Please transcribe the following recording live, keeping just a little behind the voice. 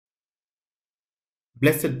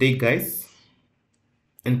Blessed day, guys,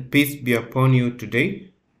 and peace be upon you today.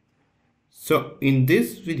 So in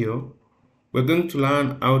this video, we're going to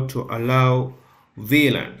learn how to allow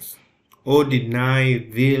VLANs or deny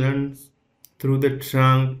VLANs through the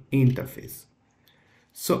trunk interface.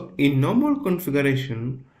 So in normal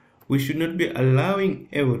configuration, we should not be allowing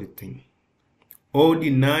everything or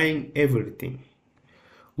denying everything.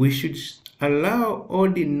 We should allow or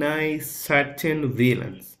deny certain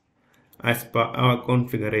VLANs as per our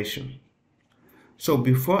configuration. So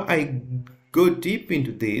before I go deep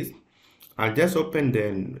into this, I'll just open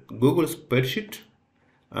the Google spreadsheet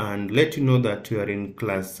and let you know that we are in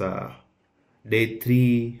class day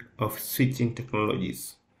 3 of switching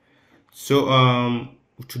technologies. So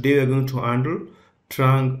today we're going to handle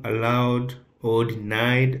trunk allowed or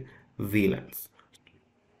denied VLANs.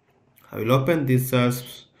 I will open this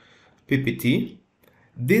as PPT.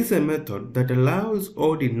 This is a method that allows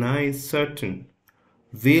or denies certain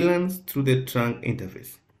VLANs through the trunk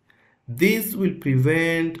interface. This will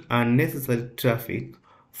prevent unnecessary traffic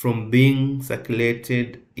from being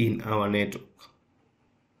circulated in our network.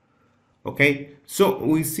 Okay, so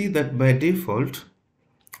we see that by default,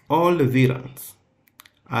 all the VLANs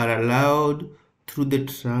are allowed through the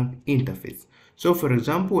trunk interface. So for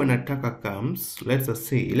example, when an attacker comes, let's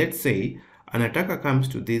say an attacker comes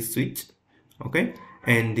to this switch, okay,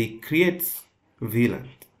 and he creates VLAN,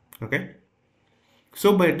 okay.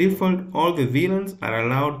 So by default, all the VLANs are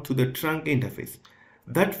allowed to the trunk interface.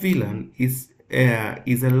 That VLAN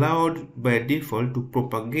is allowed by default to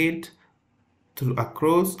propagate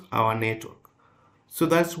across our network. So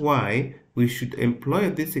that's why we should employ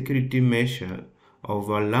this security measure of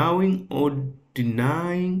allowing or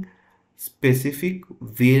denying specific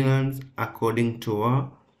VLANs according to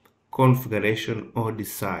our configuration or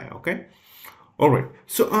desire. Okay. All right.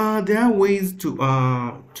 So there are ways to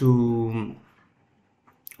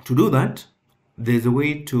do that. There's a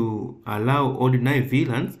way to allow or deny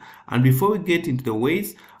VLANs, and before we get into the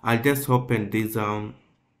ways, I'll just open this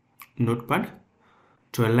notepad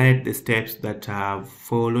to highlight the steps that I've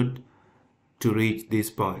followed to reach this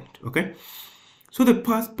point. Okay, so the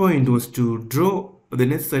first point was to draw the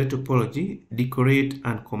necessary topology, decorate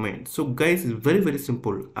and comment. So guys, it's very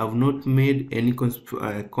simple. I've not made any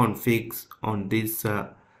configs on this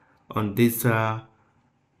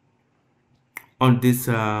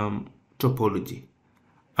topology.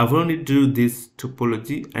 I've only do this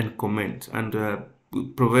topology and comment and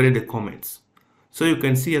provided the comments. So you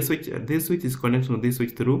can see a switch. This switch is connected to this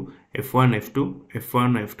switch through F1, F2,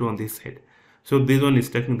 F1, F2 on this head. So this one is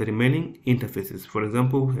taking the remaining interfaces. For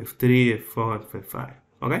example, F3, F4, F5.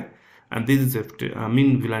 Okay, and this is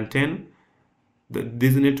VLAN 10.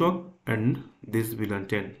 This network and this VLAN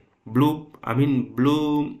 10. Blue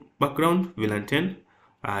background VLAN 10.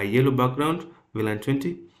 Yellow background VLAN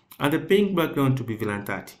 20, and the pink background to be VLAN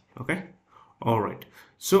 30. Okay, all right.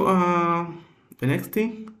 So the next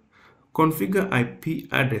thing, configure IP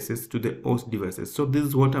addresses to the host devices. So this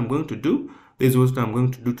is what I'm going to do. This is what I'm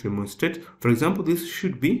going to do to demonstrate. For example, this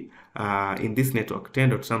should be in this network 10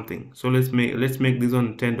 dot something. So let's make this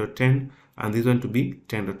one 10.10 and this one to be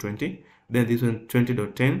 10.20. Then this one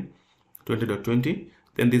 20.10, 20.20.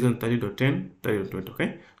 Then this one 30.10, 30.20.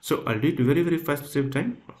 Okay, so I'll do it very fast to save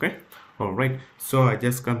time. Okay, all right. So I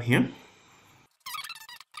just come here.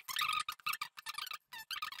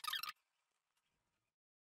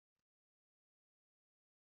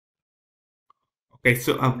 Okay,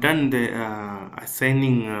 so I've done the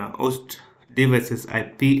assigning host devices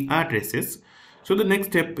IP addresses. So the next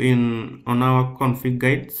step on our config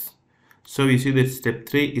guides, so you see that step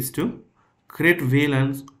 3 is to create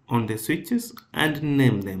VLANs on the switches and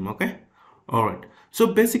name them. Okay, all right. So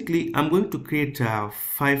basically, I'm going to create 5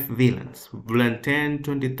 VLANs: VLAN 10,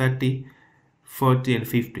 20, 30, 40, and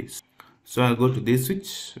 50. So I'll go to this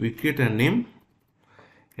switch. We create a name,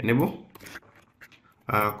 enable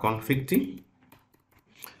config t.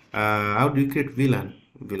 How do you create VLAN?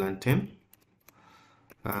 VLAN 10.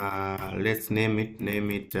 Let's name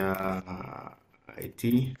it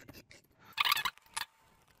IT.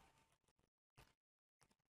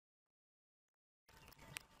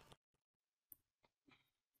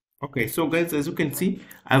 Okay, so guys, as you can see,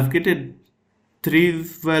 I've created 3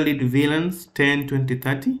 valid VLANs 10, 20,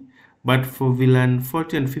 30, but for VLAN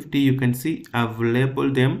 40 and 50, you can see I've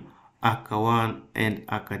labeled them ACA1 and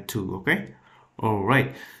ACA2. Okay, all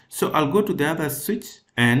right. So I'll go to the other switch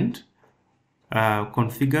and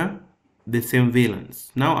configure the same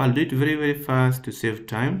VLANs. Now I'll do it very fast to save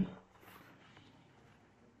time.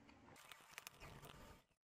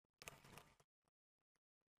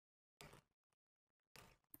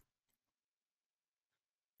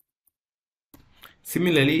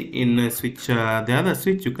 Similarly, in switch, the other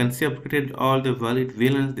switch, you can see I've created all the valid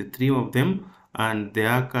VLANs, the 3 of them, and the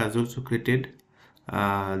hacker has also created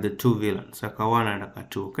the 2 VLANs, hacker 1 and hacker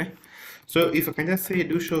 2. Okay, so if I can just say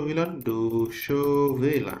do show VLAN, do show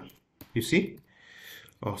VLAN, you see,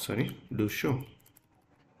 oh sorry, do show.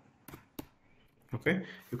 Okay,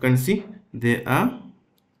 you can see there are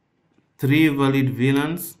 3 valid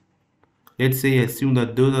VLANs. Let's say assume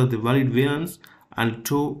that those are the valid VLANs and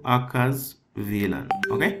 2 hackers VLAN.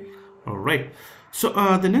 Okay, all right.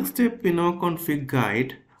 So the next step in our config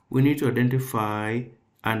guide, we need to identify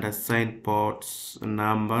and assign ports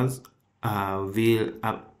numbers. We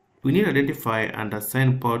need to identify and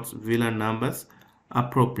assign ports VLAN numbers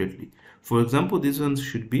appropriately. For example, these ones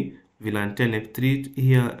should be VLAN 10, F3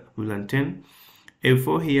 here VLAN 10,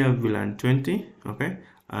 F4 here VLAN 20, okay,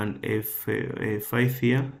 and F5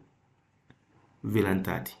 here VLAN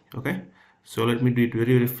 30. Okay, so let me do it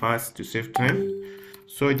very fast to save time.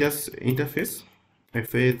 So just interface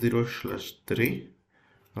FA0/3,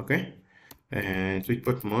 okay, and switch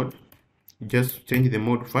port mode, just change the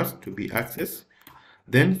mode first to be access,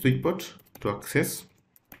 then switch port to access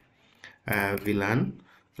VLAN,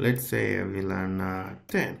 let's say VLAN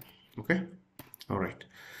 10. Okay, all right,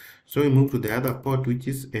 so we move to the other port, which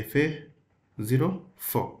is FA04.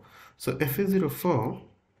 So FA04,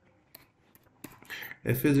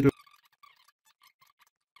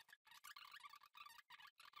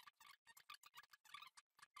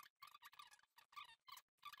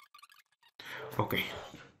 okay,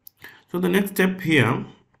 so the next step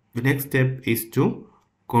is to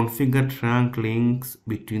configure trunk links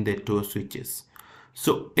between the 2 switches.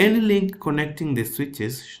 So any link connecting the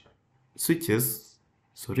switches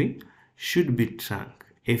should be trunk.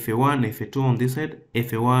 FA1, FA2 on this side,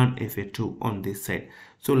 FA1, FA2 on this side.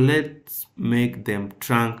 So let's make them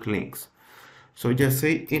trunk links. So just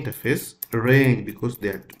say interface range, because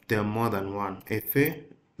there are more than one,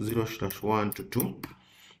 FA0/1 to 2.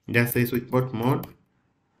 Just say switch port mode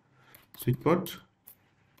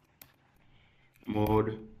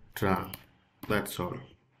trunk. That's all.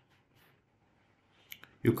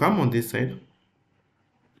 You come on this side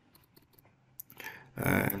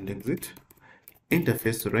and exit.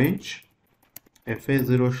 Interface range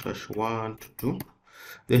FA0/1 to 2.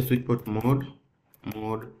 Then switch port mode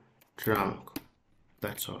trunk.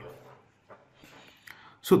 That's all.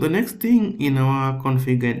 So the next thing in our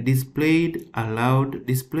config, display allowed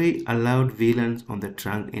VLANs on the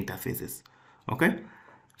trunk interfaces. Okay,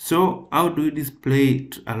 so how do we display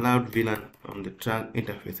allowed VLAN on the trunk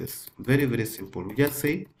interfaces? Very simple. We just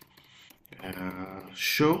say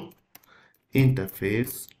show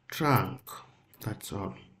interface trunk. That's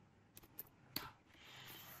all.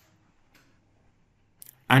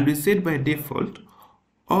 And we said by default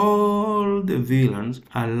all the VLANs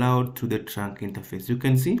are allowed to the trunk interface. You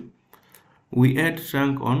can see we add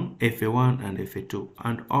trunk on FA1 and FA2,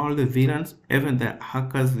 and all the VLANs, even the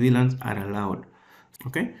hackers VLANs, are allowed.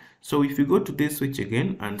 Okay, so if you go to this switch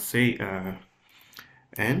again and say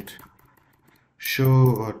and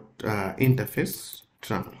show interface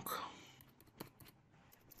trunk,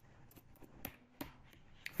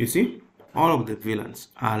 you see all of the VLANs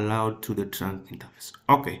are allowed to the trunk interface.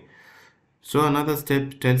 Okay, so another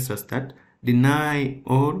step tells us that deny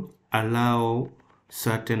or allow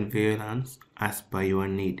certain VLANs as per your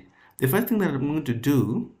need. The first thing that I'm going to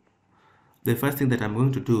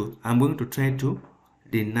do, I'm going to try to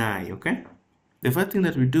deny. Okay, the first thing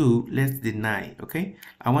that we do, let's deny. Okay,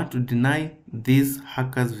 I want to deny these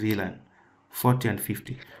hackers VLAN 40 and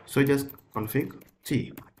 50. So just config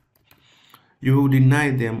T. You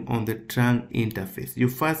deny them on the trunk interface. You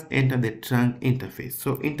first enter the trunk interface.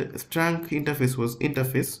 So trunk interface was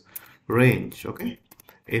interface range, okay,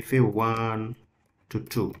 FA1 to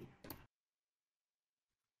 2.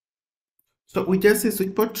 So we just say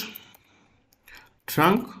switch port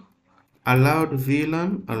trunk allowed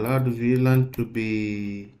VLAN to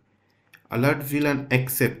be allowed VLAN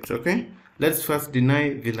except. Okay, let's first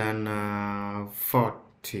deny VLAN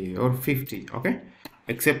 40 or 50. Okay,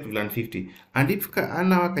 except VLAN 50. And if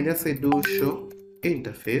now I can just say do show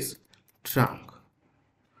interface trunk.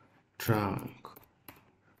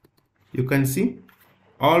 You can see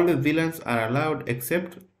all the VLANs are allowed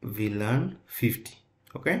except VLAN 50.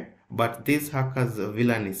 Okay, but this hacker's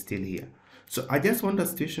VLAN is still here. So I just want a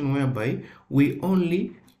situation whereby we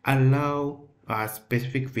only allow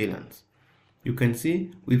specific VLANs. You can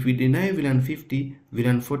see if we deny VLAN 50,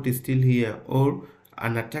 VLAN 40 is still here, or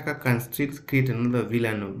an attacker can still create another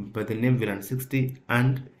VLAN by the name VLAN 60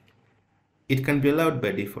 and it can be allowed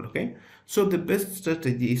by default. Okay, so the best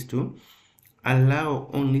strategy is to allow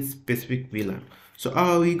only specific VLAN. So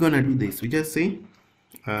how are we gonna do this? We just say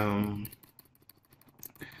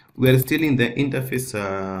we are still in the interface,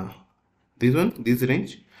 this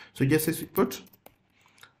range. So just say switch port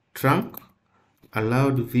trunk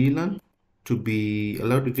allowed VLAN to be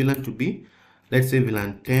let's say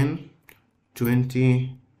VLAN 10,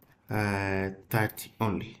 20, 30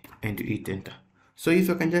 only, and you hit enter. So if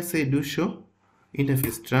I can just say do show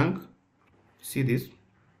interface trunk, see this,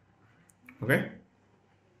 okay.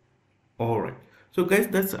 All right, so guys,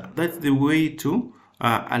 that's the way to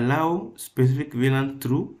allow specific VLAN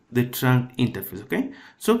through the trunk interface. Okay,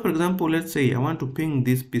 so for example, let's say I want to ping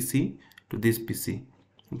this PC to this PC,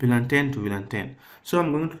 VLAN 10 to VLAN 10. So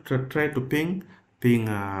I'm going to try to ping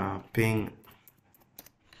the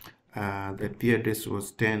IP address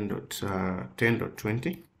was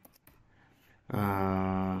 10.10.20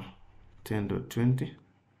 10.20.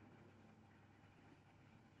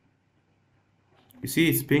 You see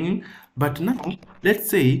it's pinging. But now let's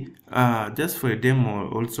say just for a demo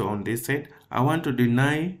also on this side, I want to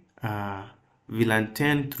deny VLAN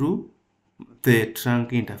 10 through the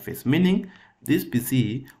trunk interface, meaning this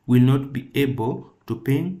PC will not be able to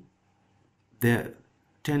ping the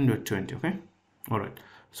 10.20. okay. All right,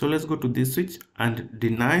 so let's go to this switch and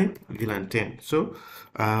deny VLAN 10. So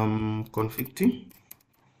config t,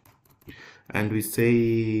 and we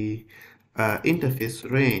say interface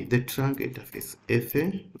range, the trunk interface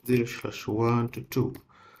FA 0/1 to 2,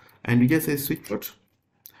 and we just say switch port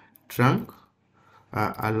trunk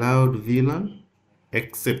allowed VLAN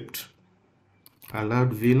except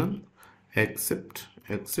VLAN except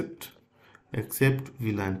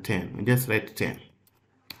VLAN 10. We just write 10.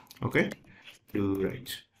 Okay,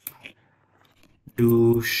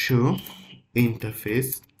 do show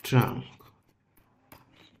interface trunk.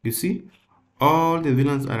 You see, all the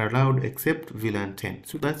VLANs are allowed except VLAN 10.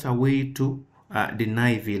 So that's a way to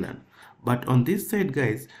deny VLAN. But on this side,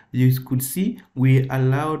 guys, you could see we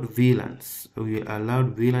allowed VLANs. We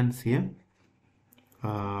allowed VLANs here.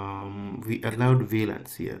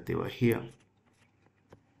 They were here.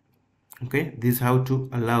 Okay, this is how to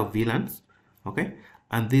allow VLANs. Okay,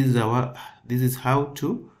 and this is how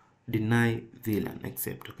to deny VLAN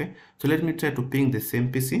except. Okay, so let me try to ping the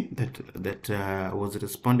same PC that was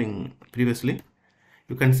responding previously.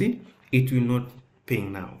 You can see it will not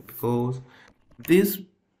ping now because this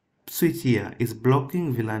switch here is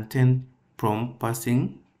blocking VLAN 10 from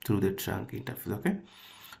passing through the trunk interface. Okay,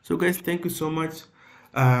 so guys, thank you so much.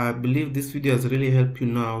 I believe this video has really helped you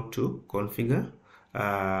know how to configure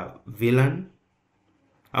VLAN,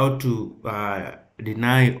 how to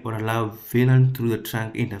deny or allow VLAN through the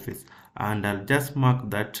trunk interface. And I'll just mark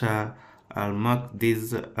that I'll mark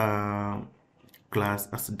this class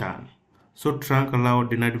as done. So trunk allowed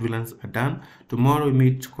denied VLANs are done. Tomorrow we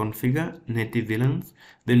meet to configure native VLANs,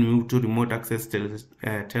 then we move to remote access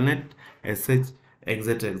telnet, SH,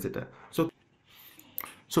 etc.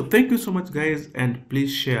 So thank you so much, guys, and please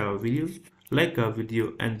share our videos, like our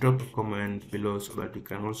video, and drop a comment below so that we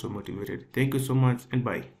can also motivate it. Thank you so much, and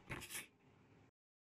bye.